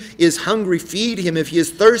enemy is hungry, feed him. If he is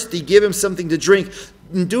thirsty, give him something to drink.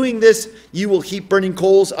 In doing this, you will heap burning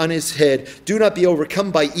coals on his head. Do not be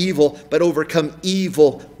overcome by evil, but overcome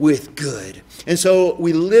evil with good. And so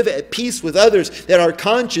we live at peace with others, that our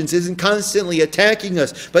conscience isn't constantly attacking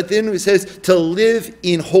us. But then it says to live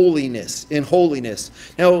in holiness. In holiness.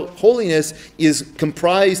 Now, holiness is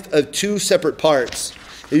comprised of two separate parts.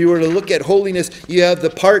 If you were to look at holiness, you have the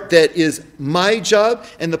part that is my job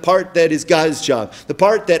and the part that is God's job. The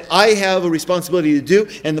part that I have a responsibility to do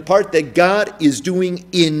and the part that God is doing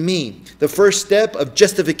in me. The first step of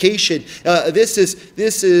justification. This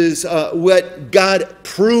is what God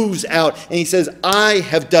proves out. And he says, I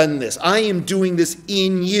have done this. I am doing this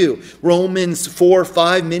in you. Romans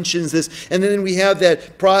 4:5 mentions this. And then we have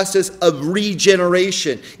that process of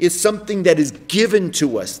regeneration. It's something that is given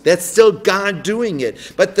to us. That's still God doing it.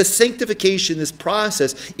 But the sanctification, this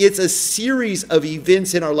process, it's a series of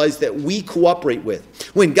events in our lives that we cooperate with.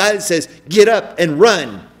 When God says, get up and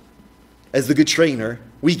run, as the good trainer,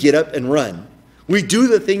 we get up and run. We do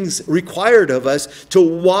the things required of us to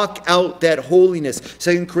walk out that holiness.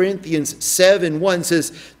 2 Corinthians 7:1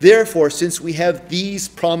 says, therefore, since we have these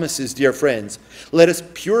promises, dear friends, let us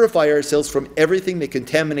purify ourselves from everything that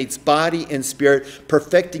contaminates body and spirit,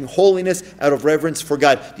 perfecting holiness out of reverence for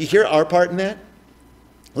God. Do you hear our part in that?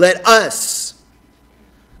 Let us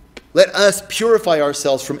purify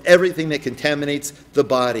ourselves from everything that contaminates the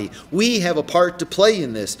body. We have a part to play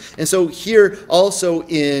in this. And so here also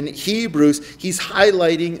in Hebrews, he's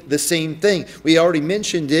highlighting the same thing. We already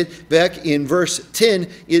mentioned it back in verse 10.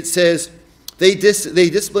 It says, they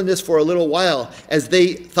disciplined us for a little while as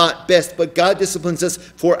they thought best, but God disciplines us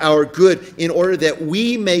for our good in order that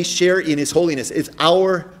we may share in his holiness. It's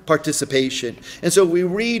our participation. And so we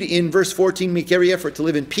read in verse 14, make every effort to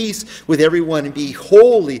live in peace with everyone and be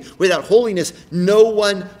holy. Without holiness, no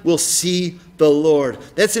one will see the Lord.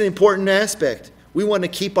 That's an important aspect. We want to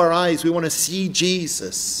keep our eyes. We want to see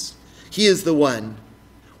Jesus. He is the one.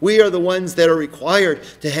 We are the ones that are required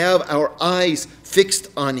to have our eyes fixed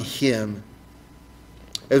on him.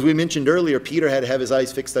 As we mentioned earlier, Peter had to have his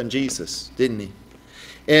eyes fixed on Jesus, didn't he?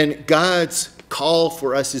 And God's call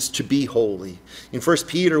for us is to be holy. In 1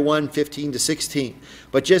 Peter 1, 15 to 16,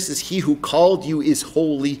 but just as he who called you is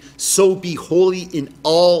holy, so be holy in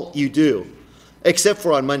all you do, except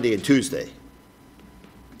for on Monday and Tuesday.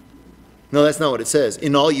 No, that's not what it says.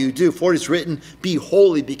 In all you do, for it is written, be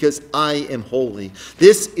holy because I am holy.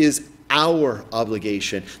 This is our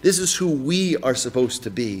obligation. This is who we are supposed to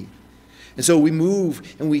be. And so we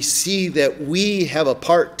move and we see that we have a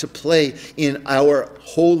part to play in our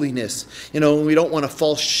holiness. We don't want to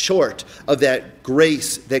fall short of that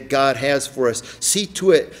grace that God has for us. See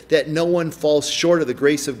to it that no one falls short of the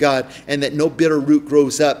grace of God and that no bitter root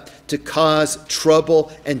grows up to cause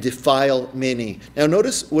trouble and defile many. Now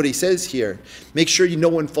notice what he says here. Make sure no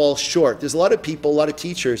one falls short. There's a lot of people, a lot of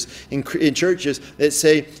teachers in churches that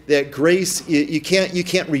say that grace, you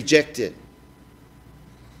can't reject it.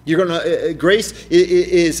 Grace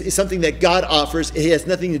is something that God offers. It has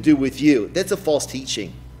nothing to do with you. That's a false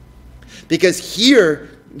teaching. Because here,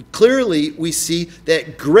 clearly, we see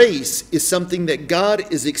that grace is something that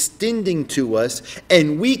God is extending to us,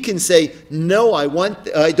 and we can say, no, I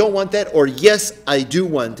don't want that, or yes, I do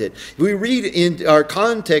want it. If we read in our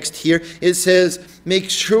context here, it says,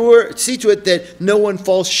 see to it that no one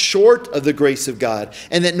falls short of the grace of God,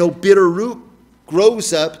 and that no bitter root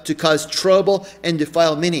grows up to cause trouble and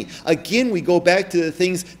defile many. Again, we go back to the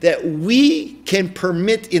things that we can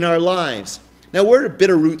permit in our lives. Now, where do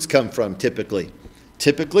bitter roots come from typically?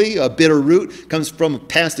 Typically, a bitter root comes from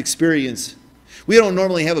past experience. We don't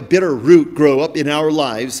normally have a bitter root grow up in our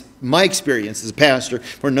lives. My experience as a pastor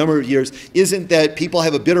for a number of years isn't that people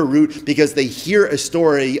have a bitter root because they hear a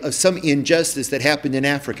story of some injustice that happened in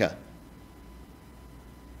Africa.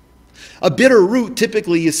 A bitter root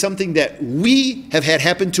typically is something that we have had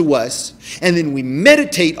happen to us, and then we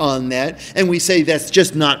meditate on that, and we say that's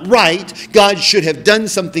just not right. God should have done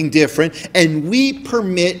something different, and we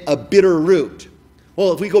permit a bitter root.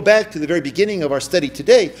 Well, if we go back to the very beginning of our study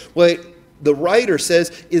today, what the writer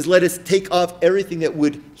says is let us take off everything that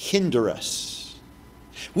would hinder us.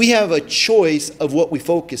 We have a choice of what we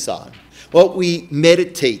focus on, what we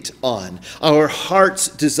meditate on, our heart's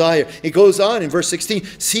desire. It goes on in verse 16,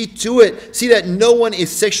 see that no one is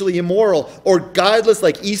sexually immoral or godless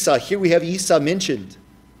like Esau. Here we have Esau mentioned.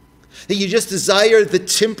 That you just desire the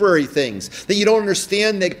temporary things. That you don't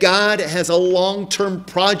understand that God has a long-term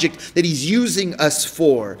project that he's using us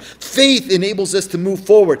for. Faith enables us to move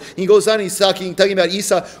forward. And he goes on, he's talking about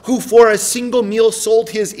Esau, who for a single meal sold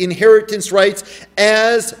his inheritance rights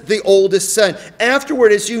as the oldest son.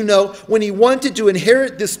 Afterward, as you know, when he wanted to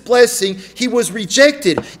inherit this blessing, he was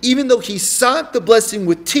rejected. Even though he sought the blessing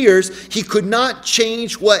with tears, he could not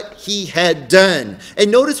change what he had done. And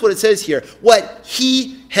notice what it says here, what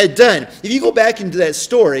he had done. If you go back into that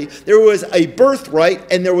story, there was a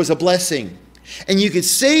birthright and there was a blessing. And you could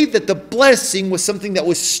say that the blessing was something that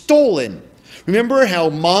was stolen. Remember how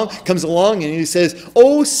mom comes along and he says,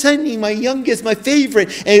 oh, Sonny, my youngest, my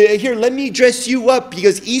favorite, and here, let me dress you up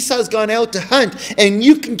because Esau's gone out to hunt and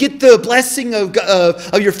you can get the blessing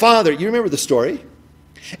of your father. You remember the story?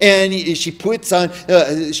 And she puts on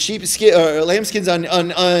sheepskin or lambskins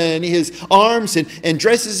on his arms and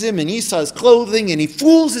dresses him in Esau's clothing, and he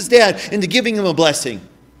fools his dad into giving him a blessing.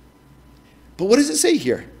 But what does it say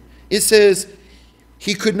here? It says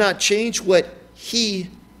he could not change what he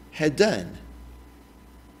had done.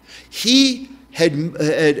 He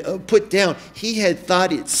had put down, he had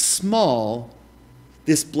thought it small,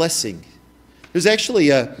 this blessing. There's actually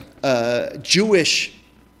a Jewish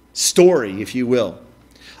story, if you will,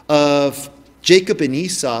 of Jacob and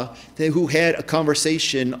Esau, who had a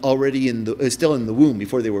conversation already still in the womb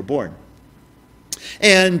before they were born.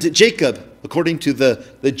 And Jacob, according to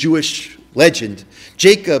the Jewish legend,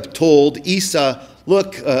 Jacob told Esau,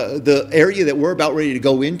 look, the area that we're about ready to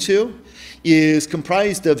go into is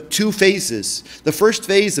comprised of two phases. The first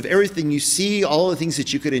phase of everything you see, all the things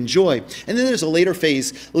that you could enjoy. And then there's a later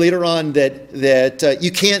phase later on that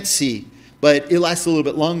you can't see, but it lasts a little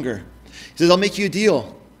bit longer. He says, I'll make you a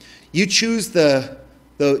deal. You choose the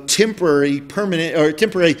temporary, permanent, or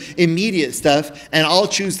temporary, immediate stuff, and I'll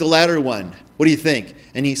choose the latter one. What do you think?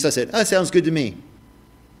 And Esau said, that sounds good to me.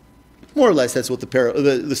 More or less, that's what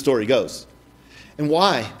the story goes. And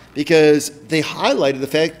why? Because they highlighted the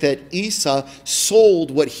fact that Esau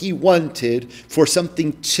sold what he wanted for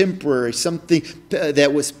something temporary, something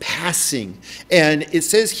that was passing. And it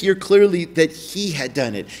says here clearly that he had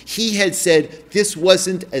done it. He had said this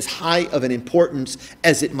wasn't as high of an importance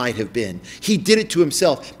as it might have been. He did it to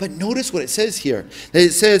himself. But notice what it says here. That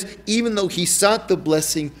it says, even though he sought the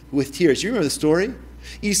blessing with tears. You remember the story?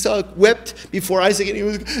 Esau wept before Isaac, and he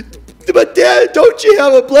was, but Dad, don't you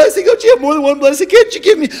have a blessing? Don't you have more than one blessing? Can't you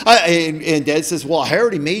give me? And Dad says, well, I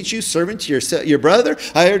already made you servant to your brother.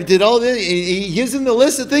 I already did all this. He gives him the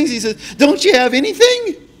list of things. He says, don't you have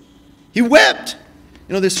anything? He wept.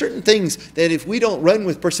 You know, there's certain things that if we don't run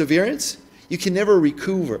with perseverance, you can never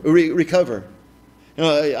recover. You know,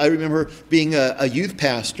 I remember being a youth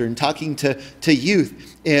pastor and talking to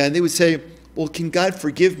youth, and they would say, well, can God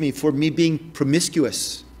forgive me for me being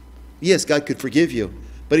promiscuous? Yes, God could forgive you,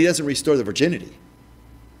 but he doesn't restore the virginity.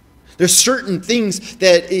 There's certain things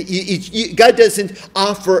that God doesn't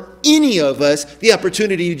offer any of us the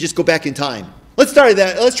opportunity to just go back in time. Let's try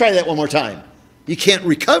that one more time. You can't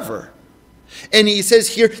recover. And he says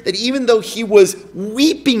here that even though he was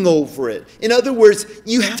weeping over it, in other words,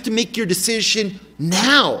 you have to make your decision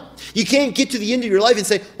now. You can't get to the end of your life and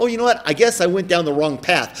say, oh, you know what? I guess I went down the wrong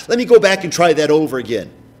path. Let me go back and try that over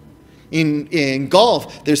again. In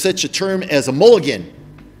golf, there's such a term as a mulligan.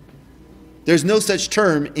 There's no such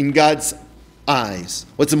term in God's eyes.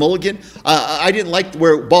 What's a mulligan? I didn't like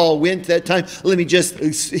where the ball went that time. Let me just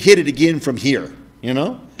hit it again from here, you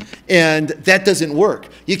know? And that doesn't work.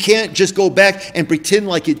 You can't just go back and pretend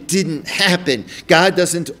like it didn't happen. God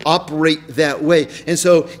doesn't operate that way. And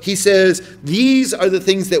so he says, these are the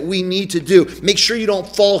things that we need to do. Make sure you don't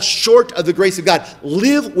fall short of the grace of God.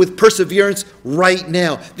 Live with perseverance right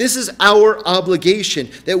now. This is our obligation,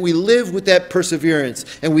 that we live with that perseverance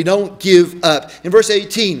and we don't give up. In verse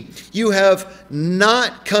 18, you have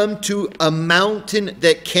not come to a mountain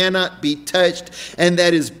that cannot be touched and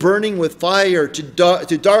that is burning with fire,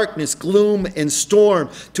 to darkness, gloom, and storm,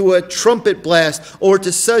 to a trumpet blast, or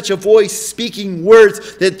to such a voice speaking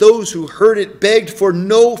words that those who heard it begged for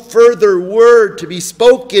no further word to be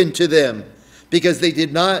spoken to them, because they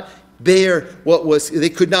could not bear what was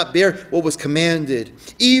commanded.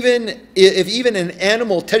 Even if an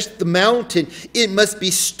animal touched the mountain, it must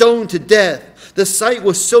be stoned to death. The sight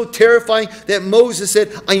was so terrifying that Moses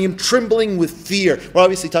said, I am trembling with fear. We're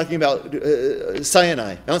obviously talking about Mount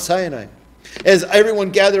Sinai. As everyone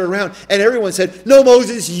gathered around, and everyone said, no,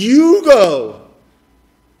 Moses, you go.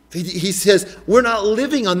 He says, we're not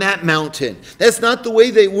living on that mountain. That's not the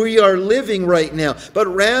way that we are living right now. But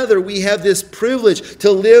rather, we have this privilege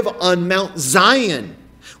to live on Mount Zion.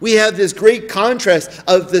 We have this great contrast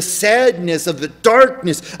of the sadness, of the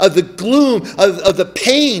darkness, of the gloom, of the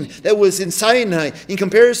pain that was in Sinai in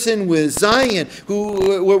comparison with Zion,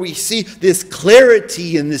 where we see this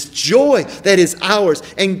clarity and this joy that is ours.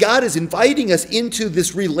 And God is inviting us into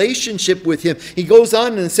this relationship with him. He goes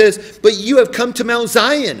on and says, but you have come to Mount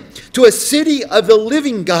Zion, to a city of the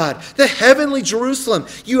living God, the heavenly Jerusalem.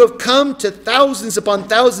 You have come to thousands upon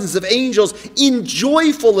thousands of angels in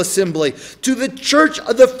joyful assembly, to the church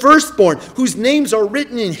of the firstborn, whose names are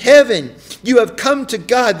written in heaven. You have come to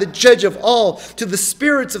God, the judge of all, to the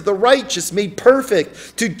spirits of the righteous made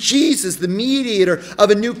perfect, to Jesus, the mediator of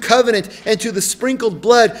a new covenant, and to the sprinkled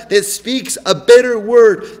blood that speaks a better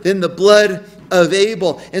word than the blood of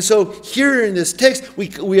Abel. And so here in this text,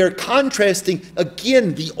 we are contrasting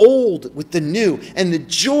again the old with the new, and the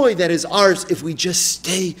joy that is ours if we just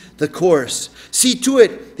stay the course. See to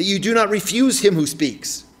it that you do not refuse him who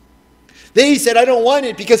speaks. They said, I don't want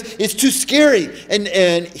it because it's too scary.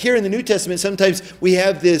 And here in the New Testament, sometimes we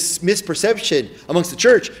have this misperception amongst the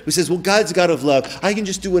church who says, well, God's a God of love. I can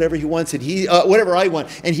just do whatever he wants and whatever I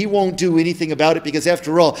want, and he won't do anything about it because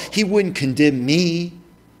after all, he wouldn't condemn me.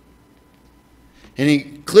 And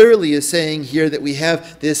he clearly is saying here that we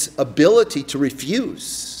have this ability to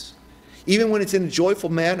refuse, even when it's in a joyful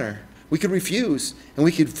manner. We could refuse, and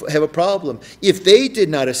we could have a problem. If they did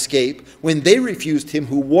not escape when they refused him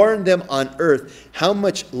who warned them on earth, how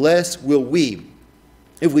much less will we,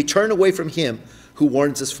 if we turn away from him who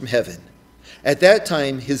warns us from heaven? At that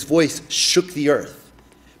time, his voice shook the earth.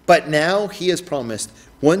 But now he has promised,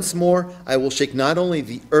 once more I will shake not only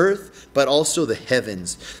the earth, but also the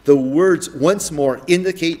heavens. The words once more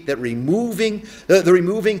indicate that the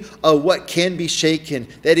removing of what can be shaken,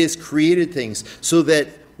 that is, created things, so that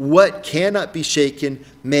what cannot be shaken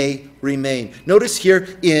may remain. Notice here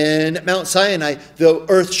in Mount Sinai, the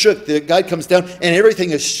earth shook. God comes down and everything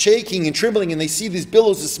is shaking and trembling, and they see these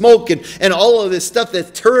billows of smoke and all of this stuff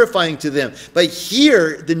that's terrifying to them. But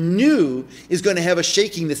here, the new is going to have a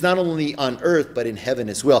shaking that's not only on earth, but in heaven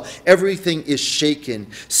as well. Everything is shaken.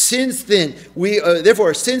 Since then,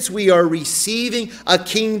 therefore, since we are receiving a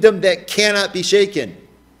kingdom that cannot be shaken.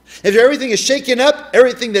 If everything is shaken up,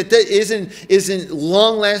 everything that isn't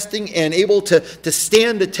long-lasting and able to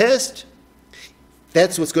stand the test,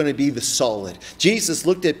 that's what's going to be the solid. Jesus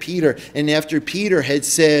looked at Peter, and after Peter had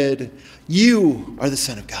said, "You are the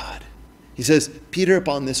Son of God," he says, "Peter,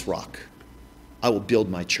 upon this rock, I will build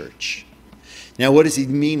my church." Now, what does he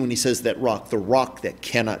mean when he says that rock? The rock that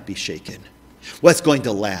cannot be shaken. What's going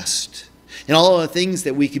to last? And all of the things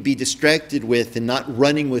that we could be distracted with and not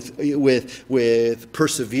running with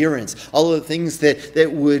perseverance. All of the things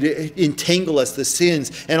that would entangle us, the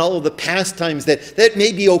sins, and all of the pastimes that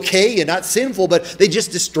may be okay and not sinful, but they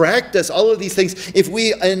just distract us. All of these things, if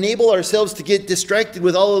we enable ourselves to get distracted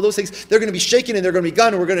with all of those things, they're going to be shaken and they're going to be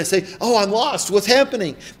gone, and we're going to say, "Oh, I'm lost. What's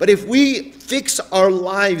happening?" But if we fix our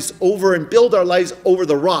lives over and build our lives over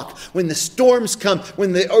the rock, when the storms come,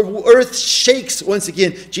 when the earth shakes once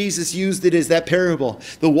again, Jesus used it as that parable.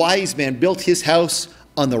 The wise man built his house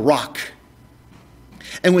on the rock.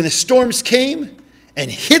 And when the storms came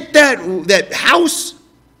and hit that house,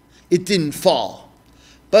 it didn't fall.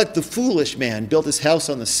 But the foolish man built his house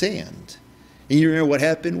on the sand. And you remember what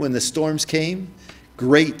happened when the storms came?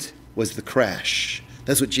 Great was the crash.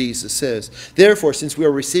 That's what Jesus says. Therefore, since we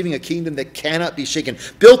are receiving a kingdom that cannot be shaken,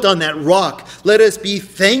 built on that rock, let us be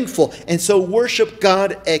thankful and so worship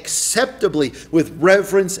God acceptably with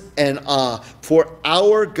reverence and awe. For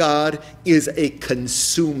our God is a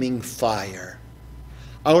consuming fire.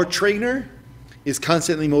 Our trainer is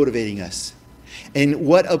constantly motivating us. And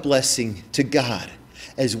what a blessing to God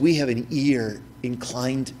as we have an ear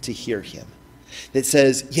inclined to hear him that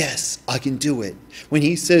says, "Yes, I can do it." When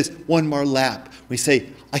he says one more lap, we say,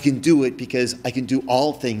 "I can do it because I can do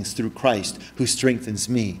all things through Christ who strengthens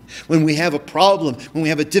me." When we have a problem, when we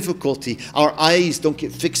have a difficulty, our eyes don't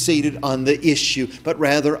get fixated on the issue, but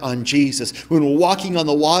rather on Jesus. When we're walking on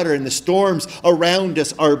the water and the storms around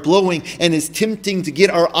us are blowing and it's tempting to get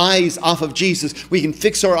our eyes off of Jesus, we can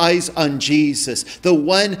fix our eyes on Jesus, the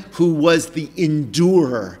one who was the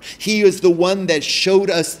endurer. He is the one that showed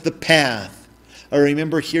us the path. I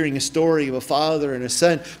remember hearing a story of a father and a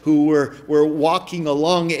son who were walking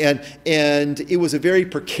along, and it was a very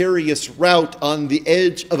precarious route on the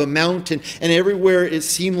edge of a mountain, and everywhere it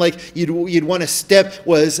seemed like you'd want to step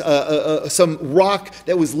was some rock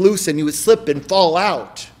that was loose, and you would slip and fall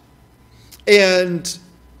out. And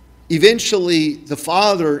eventually the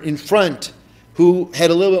father in front, who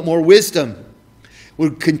had a little bit more wisdom,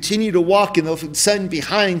 would continue to walk, and the son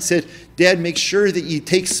behind said, "Dad, make sure that you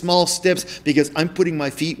take small steps because I'm putting my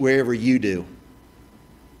feet wherever you do."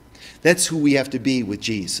 That's who we have to be with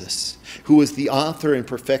Jesus, who is the author and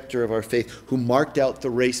perfecter of our faith, who marked out the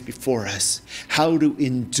race before us, how to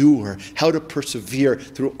endure, how to persevere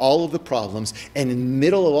through all of the problems. And in the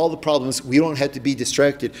middle of all the problems, we don't have to be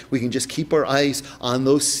distracted. We can just keep our eyes on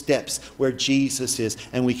those steps where Jesus is,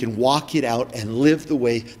 and we can walk it out and live the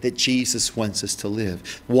way that Jesus wants us to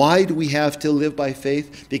live. Why do we have to live by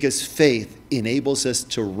faith? Because faith enables us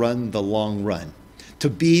to run the long run, to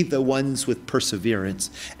be the ones with perseverance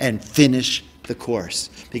and finish the course.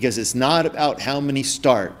 Because it's not about how many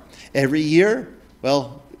start. Every year,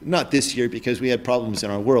 well, not this year because we had problems in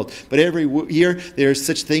our world, but every year there's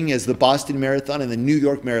such thing as the Boston Marathon and the New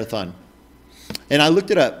York Marathon. And I looked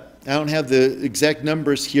it up. I don't have the exact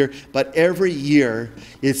numbers here, but every year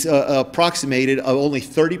it's approximated of only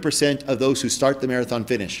 30% of those who start the marathon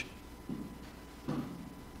finish.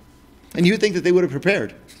 And you would think that they would have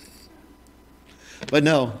prepared. But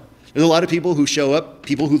no, there's a lot of people who show up,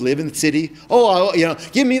 people who live in the city. "Oh,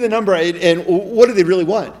 give me the number." And what do they really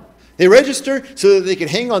want? They register so that they can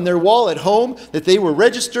hang on their wall at home that they were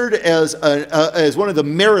registered as one of the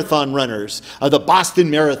marathon runners, the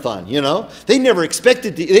Boston Marathon. They never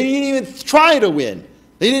expected to. They didn't even try to win.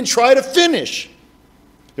 They didn't try to finish.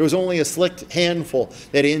 There was only a select handful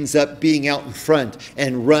that ends up being out in front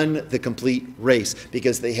and run the complete race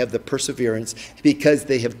because they have the perseverance, because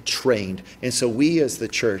they have trained. And so we as the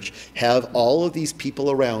church have all of these people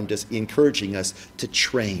around us encouraging us to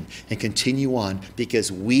train and continue on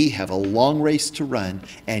because we have a long race to run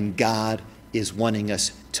and God is wanting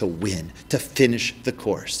us to win, to finish the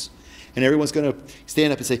course. And everyone's going to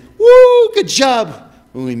stand up and say, "Woo, good job,"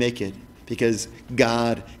 when we make it because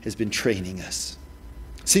God has been training us.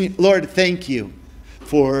 See, Lord, thank you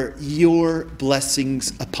for your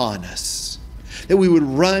blessings upon us, that we would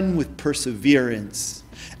run with perseverance,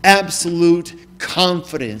 absolute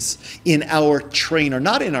confidence in our trainer,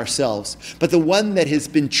 not in ourselves, but the one that has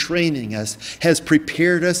been training us, has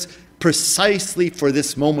prepared us precisely for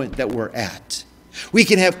this moment that we're at. We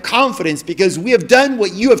can have confidence because we have done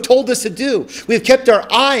what you have told us to do. We have kept our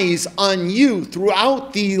eyes on you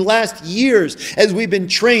throughout the last years as we've been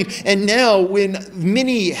trained. And now when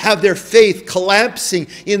many have their faith collapsing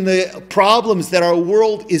in the problems that our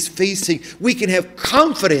world is facing, we can have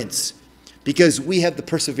confidence because we have the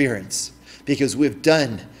perseverance, because we've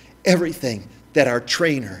done everything that our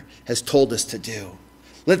trainer has told us to do.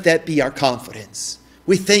 Let that be our confidence.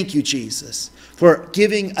 We thank you, Jesus, for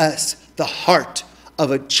giving us the heart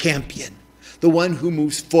of a champion, the one who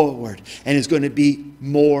moves forward and is going to be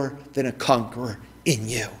more than a conqueror in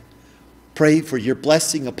you. Pray for your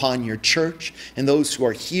blessing upon your church and those who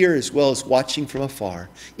are here as well as watching from afar.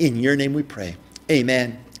 In your name we pray.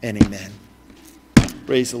 Amen and amen.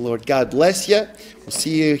 Praise the Lord. God bless you. We'll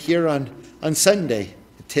see you here on Sunday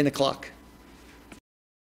at 10 o'clock.